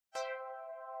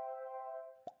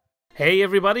Hey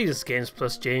everybody, this is Games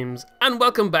Plus James, and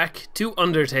welcome back to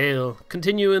Undertale,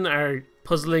 continuing our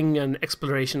puzzling and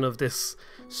exploration of this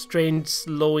strange,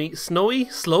 snowy,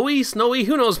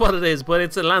 who knows what it is, but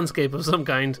it's a landscape of some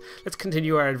kind. Let's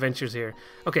continue our adventures here.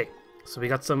 Okay, so we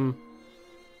got some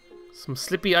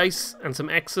slippy ice and some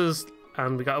X's,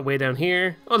 and we got a way down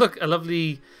here. Oh look, a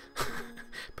lovely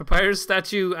papyrus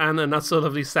statue and a not so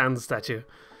lovely sand statue.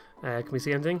 Can we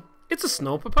see anything? It's a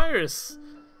snow papyrus.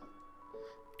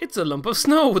 It's a lump of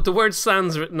snow with the word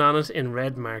Sans written on it in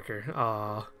red marker.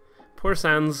 Aw, poor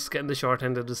Sans getting the short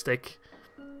end of the stick,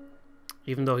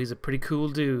 even though he's a pretty cool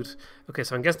dude. Okay,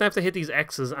 so I'm guessing I have to hit these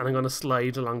X's and I'm going to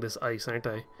slide along this ice, aren't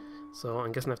I? So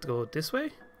I'm guessing I have to go this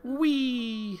way.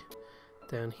 Whee!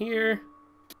 Down here.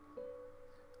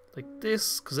 Like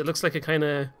this, because it looks like a kind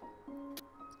of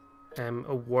a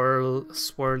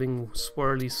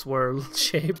swirly swirl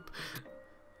shape.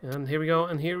 And here we go,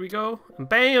 and here we go, and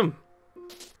bam!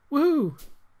 Woohoo!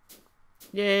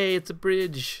 Yay, it's a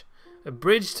bridge. A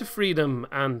bridge to freedom,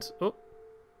 and oh,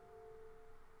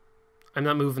 I'm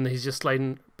not moving, he's just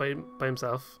sliding by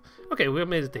himself. Okay, we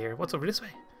made it there. What's over this way?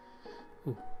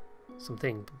 Ooh,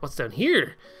 something. What's down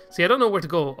here? See, I don't know where to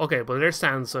go. Okay, well there's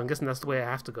sand, so I'm guessing that's the way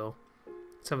I have to go.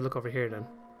 Let's have a look over here then.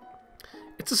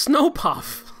 It's a snow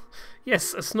puff.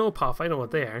 Yes, a snow puff. I know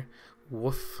what they are.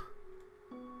 Woof.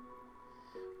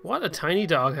 What a tiny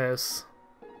doghouse.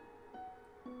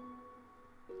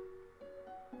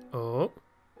 Oh.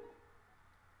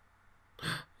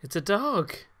 It's a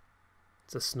dog.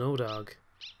 It's a snow dog.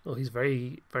 Oh, he's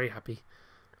very, very happy.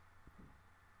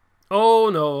 Oh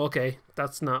no, okay.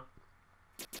 That's not...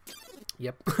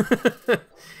 Yep.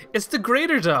 It's the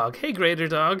Greater Dog. Hey, Greater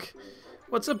Dog.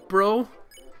 What's up, bro?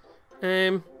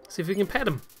 See if we can pet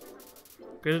him.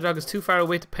 Greater Dog is too far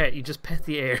away to pet. You just pet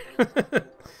the air.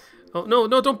 Oh, no,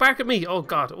 no, don't bark at me. Oh,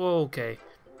 God. Oh, okay.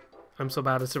 I'm so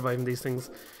bad at surviving these things.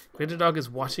 Greater Dog is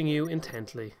watching you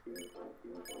intently.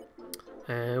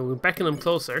 We'll beckon him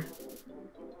closer.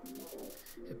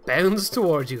 It bounds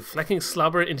towards you, flecking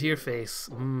slobber into your face.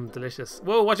 Mmm, delicious.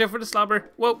 Whoa, watch out for the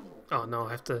slobber. Whoa. Oh, no,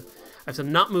 I have to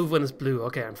not move when it's blue.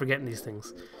 Okay, I'm forgetting these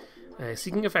things.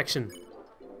 Seeking affection.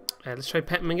 Let's try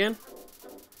pet him again.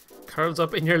 Curls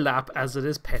up in your lap as it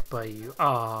is pet by you.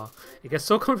 Ah, it gets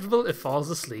so comfortable it falls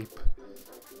asleep.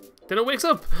 Then it wakes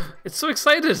up. It's so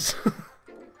excited.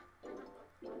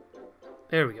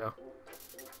 There we go.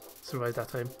 Survived that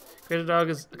time. Greater Dog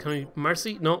is... Can I...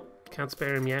 Mercy? No, can't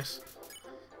spare him yet.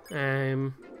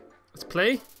 Let's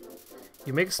play.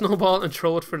 You make a snowball and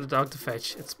throw it for the dog to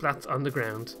fetch. It splats on the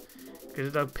ground. Greater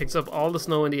Dog picks up all the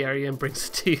snow in the area and brings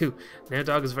it to you. Now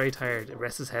Dog is very tired. It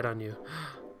rests his head on you.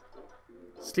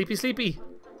 Sleepy, sleepy.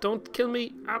 Don't kill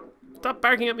me. Ah, stop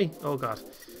barking at me. Oh, God.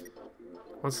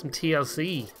 Want some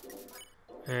TLC.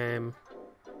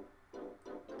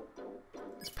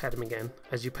 Let's pet him again.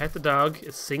 As you pet the dog,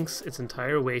 it sinks its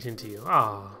entire weight into you.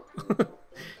 Ah,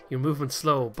 your movement's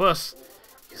slow, but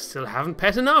you still haven't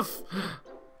pet enough.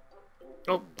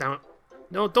 Oh, damn it.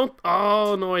 No, don't.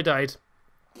 Oh, no, I died.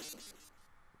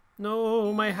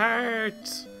 No, my heart.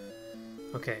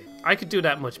 Okay, I could do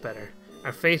that much better.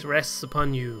 Our fate rests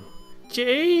upon you.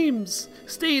 James,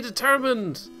 stay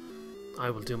determined.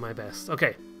 I will do my best.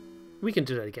 Okay, we can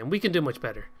do that again. We can do much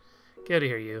better. Get out of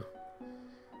here, you.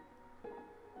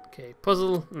 Okay,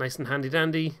 puzzle, nice and handy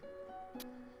dandy.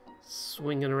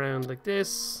 Swinging around like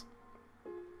this.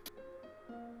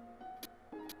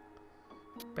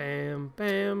 Bam,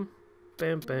 bam,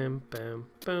 bam, bam, bam,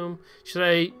 boom. Should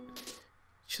I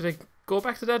go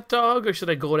back to that dog, or should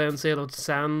I go down and say hello to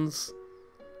Sans?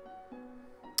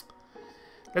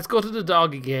 Let's go to the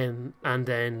dog again, and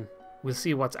then we'll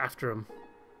see what's after him.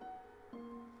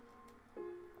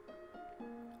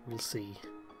 We'll see.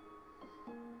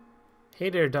 Hey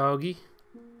there, doggy.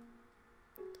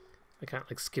 I can't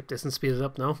like skip this and speed it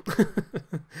up now.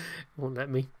 Won't let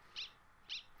me.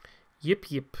 Yip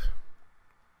yip.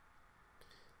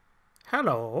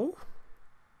 Hello.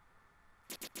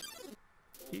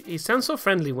 He sounds so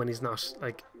friendly when he's not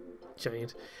like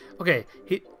giant. Okay,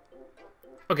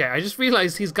 okay, I just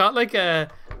realized he's got like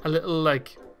a little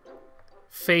like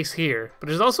face here, but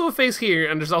there's also a face here,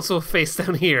 and there's also a face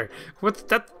down here. What's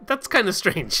that? That's kind of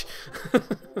strange.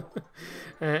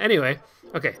 Anyway,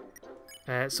 okay.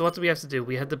 So what do we have to do?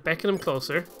 We had to beckon him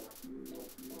closer.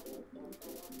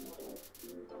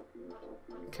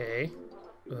 Okay.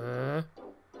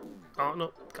 Oh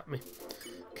no, got me.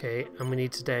 Okay, and we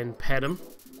need to then pet him.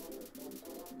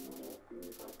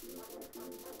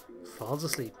 Falls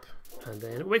asleep. And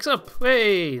then it wakes up.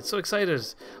 Hey, it's so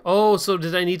excited. Oh, so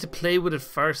did I need to play with it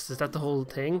first? Is that the whole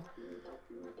thing?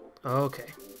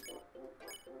 Okay.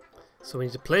 So we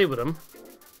need to play with him.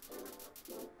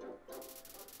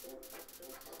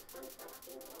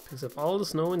 As if all the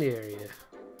snow in the area.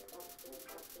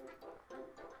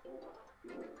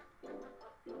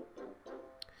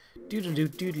 Doodle doo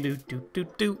doodle doo doo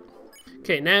doo.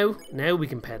 Okay, now we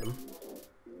can pet him.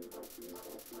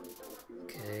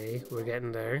 Okay, we're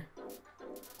getting there.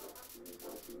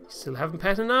 Still haven't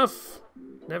pet enough.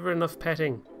 Never enough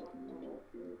petting.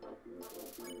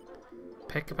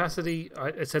 Pet capacity.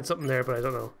 It said something there, but I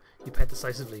don't know. You pet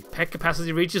decisively. Pet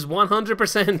capacity reaches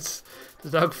 100%. The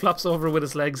dog flops over with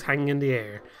its legs hanging in the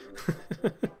air.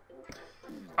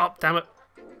 Oh, damn it.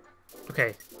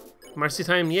 Okay. Mercy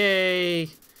time. Yay.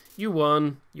 You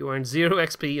won. You earned 0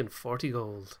 XP and 40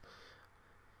 gold.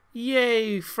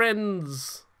 Yay,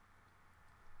 friends.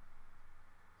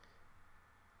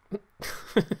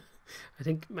 I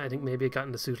think maybe I got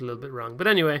in the suit a little bit wrong. But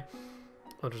anyway.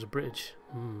 Oh, there's a bridge.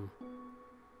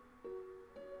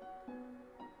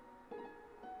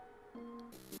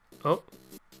 Oh.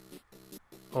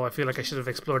 Oh, I feel like I should have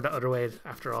explored that other way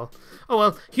after all. Oh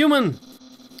well, human!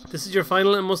 This is your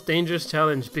final and most dangerous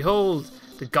challenge. Behold,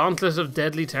 the gauntlet of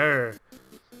deadly terror.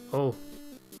 Oh.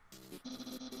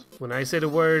 When I say the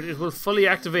word, it will fully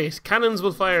activate. Cannons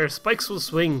will fire, spikes will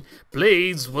swing,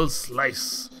 blades will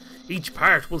slice. Each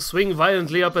part will swing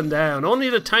violently up and down. Only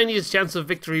the tiniest chance of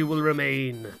victory will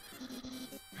remain.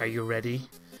 Are you ready?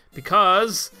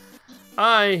 Because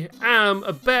I am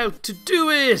about to do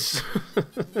it!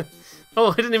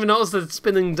 Oh, I didn't even notice the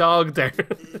spinning dog there.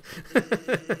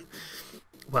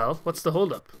 Well, what's the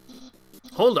hold up?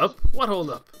 Hold up? What hold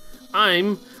up?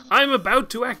 I'm about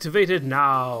to activate it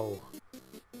now.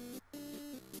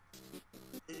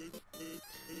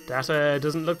 Data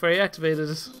doesn't look very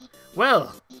activated.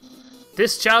 Well,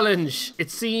 this challenge,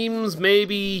 it seems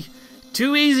maybe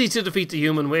too easy to defeat the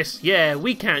human with. Yeah,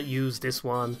 we can't use this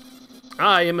one.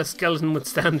 I am a skeleton with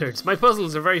standards. My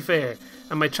puzzles are very fair,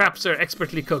 and my traps are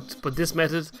expertly cooked, but this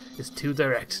method is too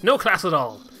direct. No class at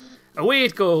all. Away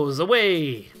it goes,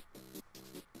 away.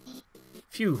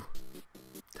 Phew.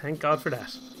 Thank God for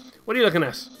that. What are you looking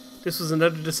at? This was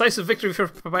another decisive victory for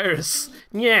Papyrus.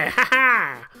 Yeah,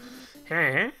 haha!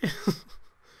 Ha.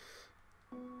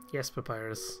 Yes,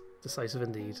 Papyrus. Decisive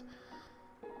indeed.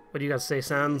 What do you got to say,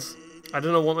 Sans? I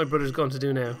don't know what my brother's going to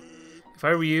do now. If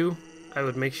I were you, I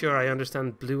would make sure I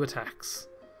understand blue attacks.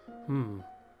 Blue.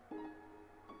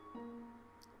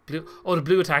 Oh, the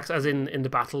blue attacks as in the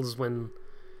battles when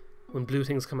blue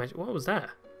things come at you. What was that?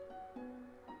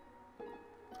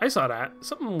 I saw that.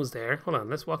 Something was there. Hold on,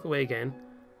 let's walk away again.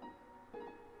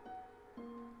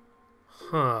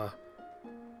 Huh.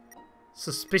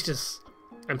 Suspicious.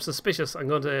 I'm suspicious. I'm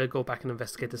going to go back and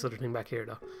investigate this other thing back here,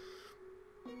 though.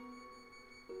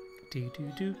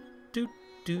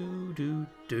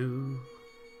 Do.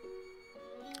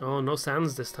 Oh, no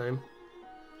Sans this time.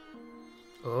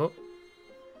 Oh.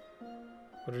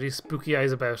 What are these spooky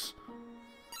eyes about?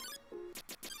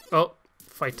 Oh,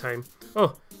 fight time.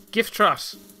 Oh, gift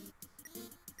trot.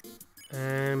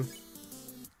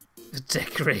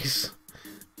 Decorate.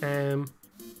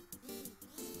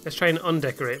 Let's try and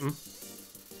undecorate him.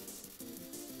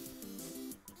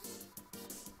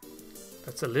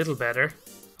 That's a little better.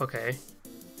 Okay.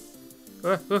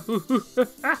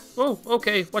 Oh,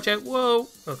 okay. Watch out. Whoa.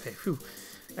 Okay. Phew.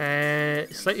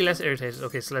 Slightly less irritated.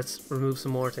 Okay, so let's remove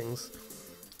some more things.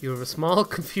 You have a small,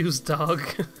 confused dog.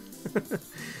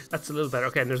 That's a little better.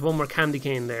 Okay, and there's one more candy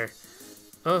cane there.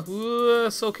 Oh,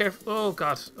 so careful. Oh,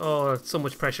 God. Oh, so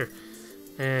much pressure.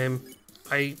 No,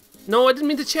 I didn't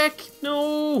mean to check.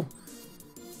 No.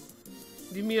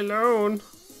 Leave me alone.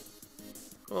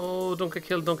 Oh, don't get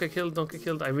killed, don't get killed, don't get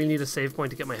killed. I really need a save point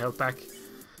to get my health back.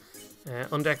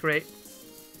 Undecorate.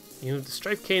 You know, the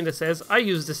striped cane that says, I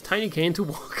use this tiny cane to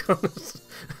walk on it.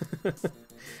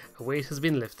 A weight has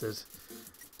been lifted.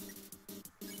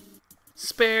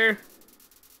 Spare.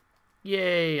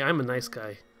 Yay, I'm a nice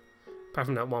guy. Apart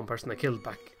from that one person I killed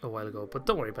back a while ago, but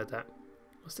don't worry about that.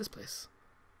 What's this place?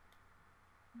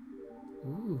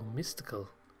 Ooh, mystical.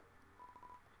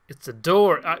 It's a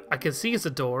door. I can see it's a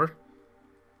door.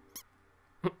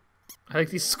 I like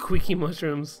these squeaky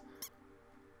mushrooms.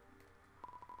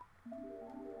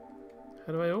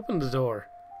 How do I open the door?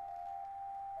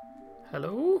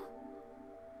 Hello?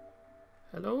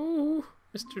 Hello?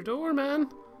 Mr. Doorman?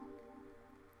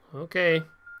 Okay.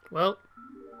 Well.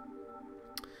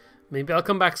 Maybe I'll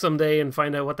come back someday and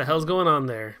find out what the hell's going on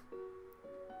there.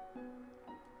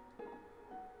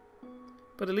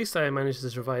 But at least I managed to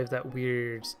survive that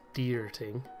weird deer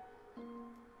thing.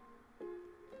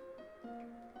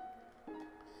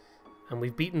 And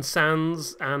we've beaten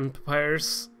Sans and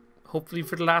Papyrus, hopefully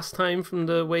for the last time from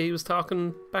the way he was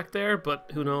talking back there,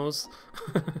 but who knows.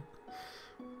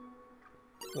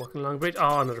 Walking along bridge.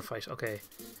 Oh, another fight. Okay.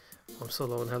 I'm so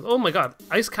low in health. Oh my god.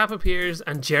 Ice Cap appears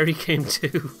and Jerry came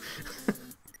too.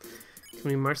 Can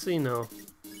we mercy? No.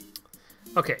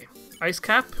 Okay. Ice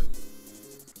Cap.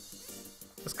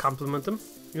 Let's compliment him.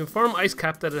 You inform Ice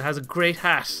Cap that it has a great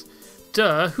hat.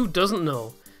 Duh, who doesn't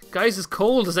know? Guys, it's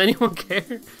cold. Does anyone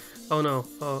care? Oh no.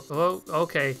 Oh,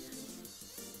 okay.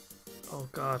 Oh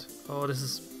god. Oh, this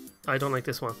is... I don't like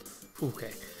this one.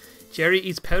 Okay. Jerry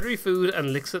eats powdery food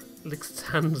and licks its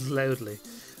hands loudly.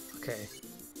 Okay.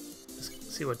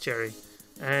 Let's see what Jerry...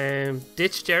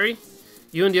 ditch Jerry?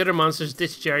 You and the other monsters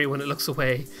ditch Jerry when it looks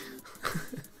away.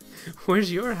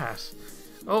 Where's your hat?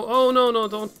 Oh no,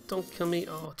 don't kill me.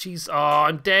 Oh jeez. Oh,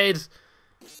 I'm dead.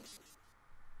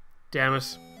 Damn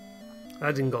it.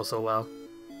 That didn't go so well.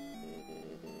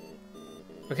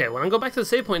 Okay, well, I'm going back to the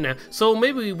save point now. So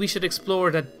maybe we should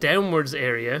explore that downwards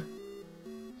area.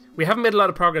 We haven't made a lot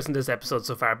of progress in this episode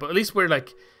so far, but at least we're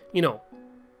like, you know,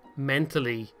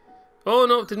 mentally... Oh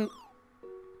no, didn't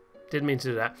mean to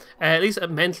do that. At least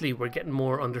mentally we're getting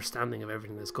more understanding of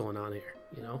everything that's going on here,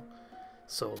 you know?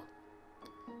 So,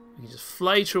 we can just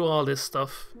fly through all this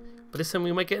stuff. But this time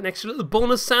we might get an extra little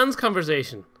bonus Sans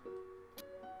conversation.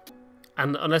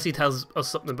 And unless he tells us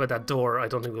something about that door, I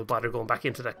don't think we'll bother going back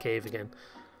into that cave again.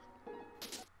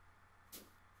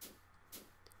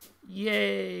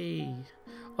 Yay!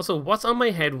 Also, what's on my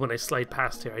head when I slide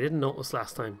past here? I didn't notice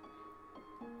last time.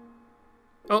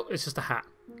 Oh, it's just a hat.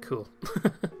 Cool.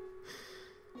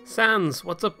 Sans,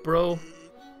 what's up, bro?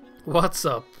 What's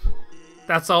up?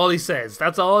 That's all he says.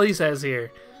 That's all he says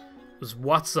here. Was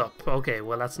what's up? Okay,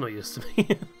 well that's no use to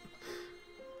me.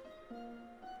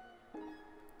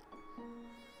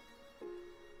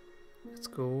 Let's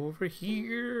go over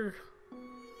here.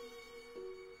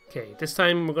 Okay, this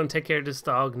time we're going to take care of this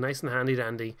dog nice and handy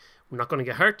dandy. We're not going to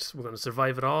get hurt. We're going to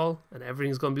survive it all. And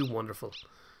everything's going to be wonderful.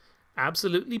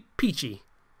 Absolutely peachy.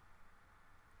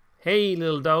 Hey,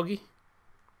 little doggy.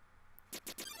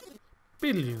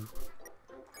 Billu.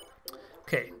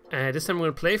 Okay, this time we're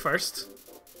going to play first.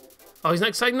 Oh, he's not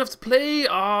excited enough to play.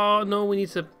 Oh, no, we need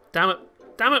to... Damn it.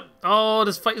 Damn it. Oh,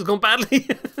 this fight is going badly.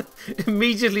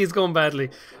 Immediately it's going badly.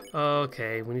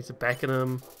 Okay, we need to beckon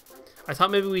him. I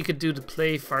thought maybe we could do the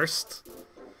play first.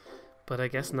 But I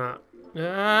guess not.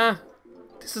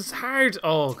 This is hard.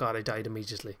 Oh, God, I died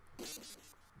immediately.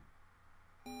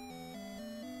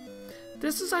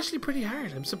 This is actually pretty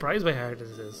hard. I'm surprised by how hard this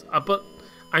is. But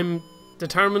I'm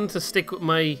determined to stick with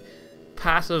my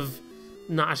path of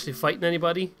not actually fighting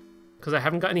anybody. Because I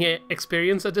haven't got any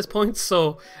experience at this point.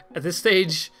 So at this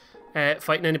stage,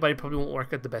 fighting anybody probably won't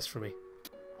work out the best for me.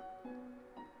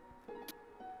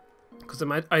 Because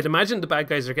I'd imagine the bad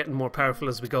guys are getting more powerful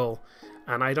as we go.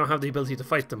 And I don't have the ability to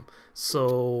fight them.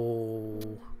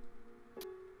 So...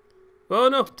 Oh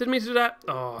no, didn't mean to do that.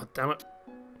 Oh, damn it.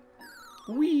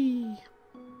 Whee!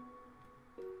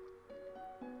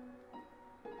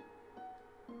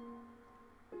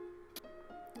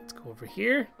 Let's go over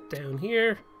here, down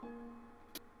here.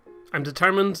 I'm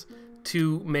determined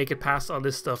to make it past all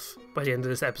this stuff by the end of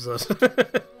this episode.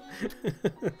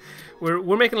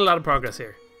 We're making a lot of progress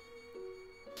here.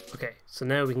 Okay, so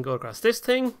now we can go across this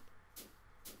thing.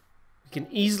 We can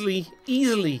easily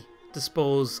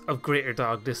dispose of Greater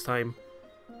Dog this time.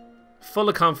 Full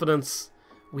of confidence.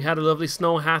 We had a lovely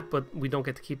snow hat, but we don't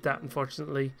get to keep that,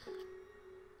 unfortunately.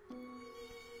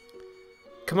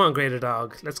 Come on, Greater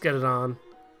Dog. Let's get it on.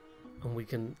 And we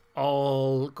can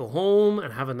all go home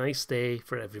and have a nice day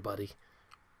for everybody.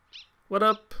 What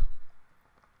up?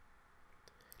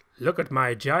 Look at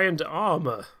my giant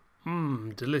armor.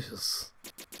 Mmm, delicious.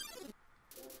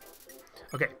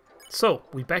 Okay, so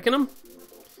we beckon him.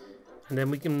 And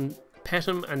then we can pet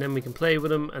him, and then we can play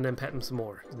with him, and then pet him some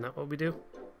more. Isn't that what we do?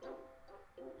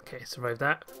 Okay, survive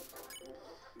that.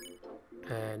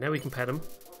 Now we can pet him.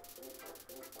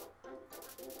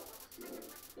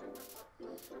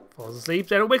 Falls asleep,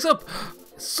 then it wakes up.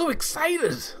 So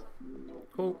excited.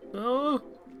 Oh no.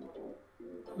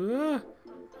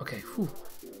 Okay. Whew.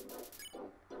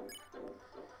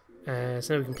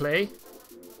 So now we can play.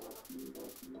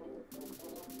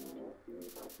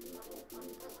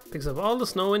 Picks up all the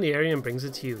snow in the area and brings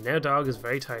it to you. Now dog is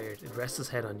very tired. It rests its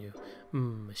head on you.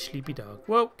 A sleepy dog.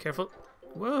 Whoa, careful.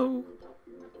 Whoa.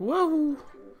 Whoa.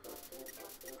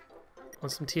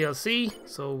 Want some TLC,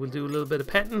 so we'll do a little bit of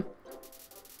petting.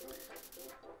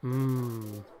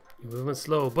 You're moving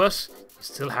slow, but you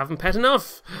still haven't pet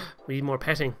enough. We need more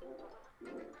petting.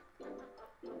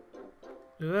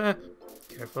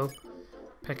 Careful.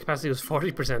 Pet capacity was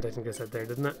 40%, I think I said there,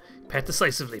 didn't it? Pet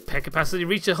decisively. Pet capacity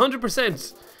reached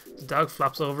 100%. The dog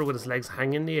flops over with his legs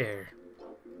hanging in the air.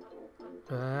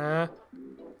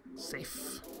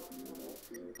 Safe.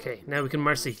 Okay, now we can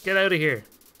mercy. Get out of here.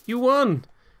 You won!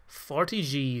 40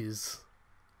 G's.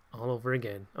 All over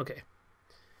again. Okay.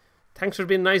 Thanks for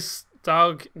being nice,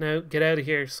 dog. Now get out of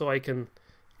here so I can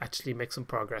actually make some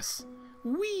progress.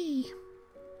 Whee!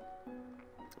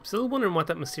 I'm still wondering what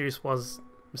that mysterious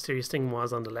thing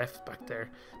was on the left back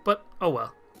there. But, oh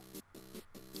well.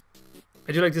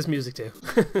 I do like this music too.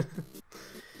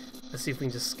 Let's see if we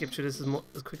can just skip through this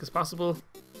as quick as possible.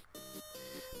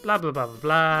 Blah blah blah blah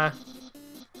blah.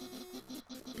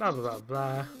 Blah blah blah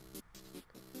blah.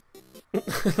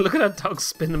 Look at that dog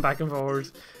spinning back and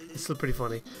forward. It's still pretty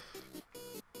funny.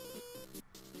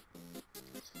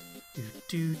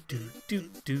 Do do do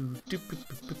do do boo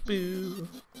boo boo boo.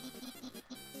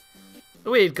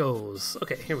 Away it goes.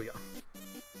 Okay, here we go.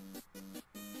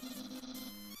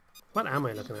 What am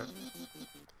I looking at?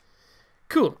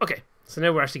 Cool. Okay, so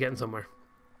now we're actually getting somewhere.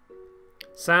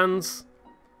 Sans.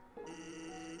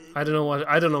 I don't know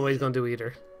what he's gonna do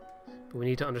either. But we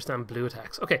need to understand blue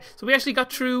attacks. Okay, so we actually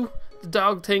got through the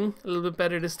dog thing a little bit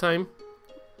better this time.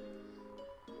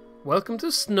 Welcome to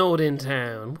Snowdin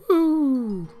Town.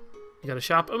 Woo! We got a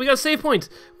shop. Oh, we got a save point.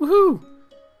 Woohoo!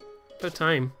 About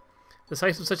time. The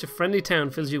sight of such a friendly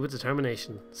town fills you with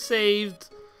determination. Saved.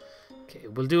 Okay,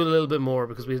 we'll do a little bit more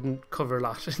because we didn't cover a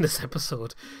lot in this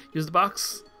episode. Use the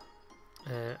box.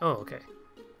 Oh, okay.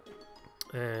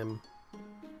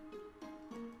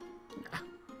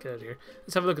 Get out of here.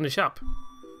 Let's have a look in the shop.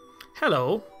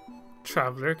 Hello,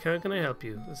 traveler. Can I help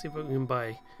you? Let's see what we can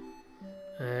buy.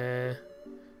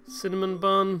 Cinnamon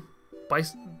bun.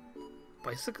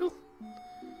 Bicycle?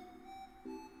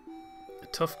 A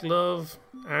tough glove.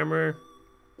 Armor.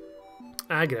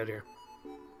 Get out of here.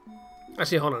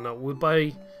 Actually, hold on. No, we'll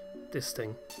buy this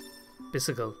thing.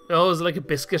 Bicycle. Oh, it's like a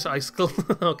biscuit icicle.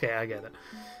 Okay, I get it.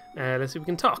 Let's see if we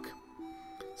can talk.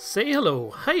 Say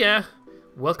hello. Hiya.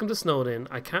 Welcome to Snowdin.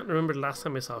 I can't remember the last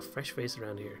time I saw a fresh face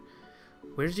around here.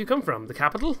 Where did you come from? The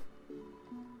capital?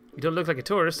 You don't look like a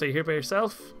tourist. Are you here by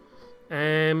yourself?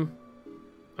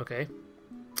 Okay.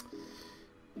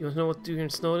 You want to know what to do here in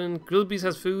Snowdin? Grillby's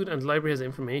has food and the library has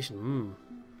information.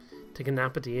 Take a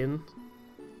nap at the inn.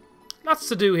 Lots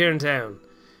to do here in town.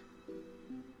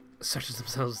 Searches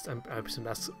themselves, I presume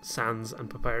that's Sans and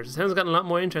Papyrus. The town's gotten a lot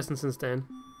more interesting since then.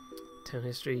 Town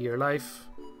history, your life.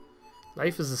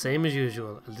 Life is the same as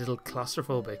usual, a little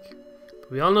claustrophobic.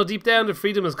 But we all know deep down that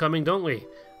freedom is coming, don't we?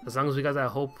 As long as we got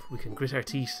that hope, we can grit our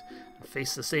teeth and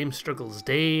face the same struggles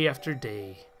day after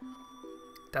day.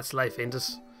 That's life, ain't it?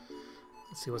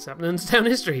 Let's see what's happening in town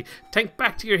history. Think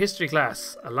back to your history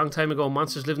class. A long time ago,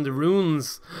 monsters lived in the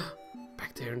ruins.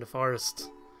 Back there in the forest.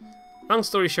 Long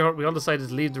story short, we all decided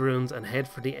to leave the ruins and head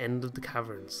for the end of the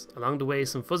caverns. Along the way,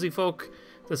 some fuzzy folk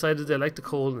decided they liked the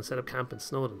cold and set up camp in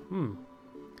Snowdin.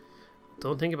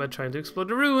 Don't think about trying to explore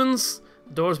the ruins.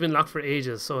 The door's been locked for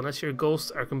ages, so unless you're a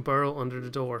ghost or can burrow under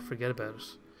the door, forget about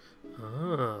it.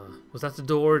 Was that the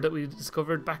door that we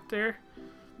discovered back there?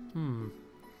 Come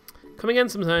again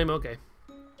sometime, okay.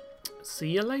 See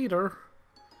you later.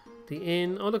 The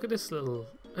inn. Oh, look at this little...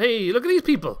 Hey, look at these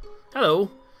people.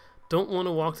 Hello. Don't want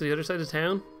to walk to the other side of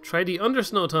town? Try the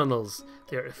undersnow tunnels.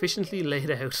 They are efficiently laid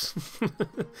out.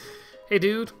 Hey,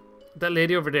 dude. That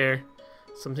lady over there.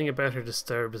 Something about her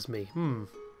disturbs me.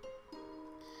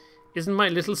 Isn't my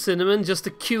little Cinnamon just the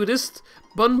cutest?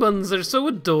 Bun-buns are so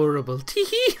adorable.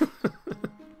 Teehee!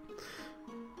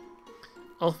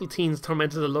 Awful teens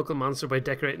tormented a local monster by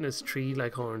decorating his tree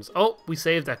like horns. Oh, we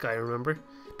saved that guy, remember?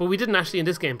 But we didn't actually in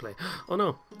this gameplay. Oh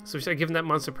no. So we started giving that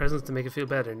monster presents to make it feel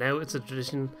better. Now it's a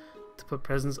tradition to put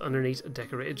presents underneath a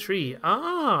decorated tree.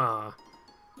 Ah!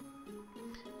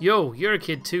 Yo, you're a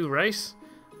kid too, right?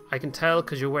 I can tell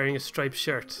because you're wearing a striped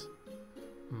shirt.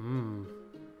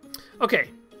 Okay,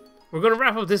 we're going to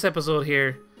wrap up this episode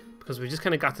here because we just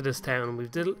kind of got to this town. We've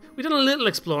done a little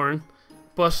exploring,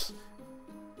 but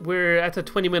we're at the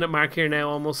 20-minute mark here now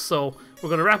almost. So we're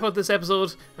going to wrap up this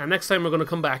episode, and next time we're going to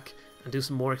come back and do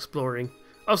some more exploring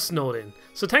of Snowdin.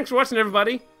 So thanks for watching,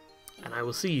 everybody, and I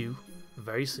will see you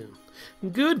very soon.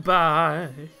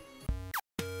 Goodbye.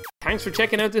 Thanks for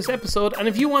checking out this episode, and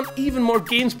if you want even more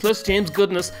Games Plus James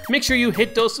goodness, make sure you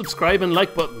hit those subscribe and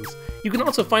like buttons. You can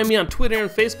also find me on Twitter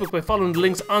and Facebook by following the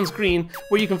links on screen,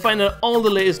 where you can find out all the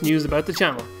latest news about the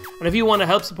channel. And if you want to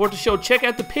help support the show, check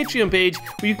out the Patreon page,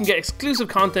 where you can get exclusive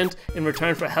content in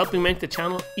return for helping make the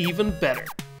channel even better.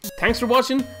 Thanks for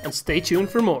watching, and stay tuned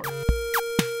for more.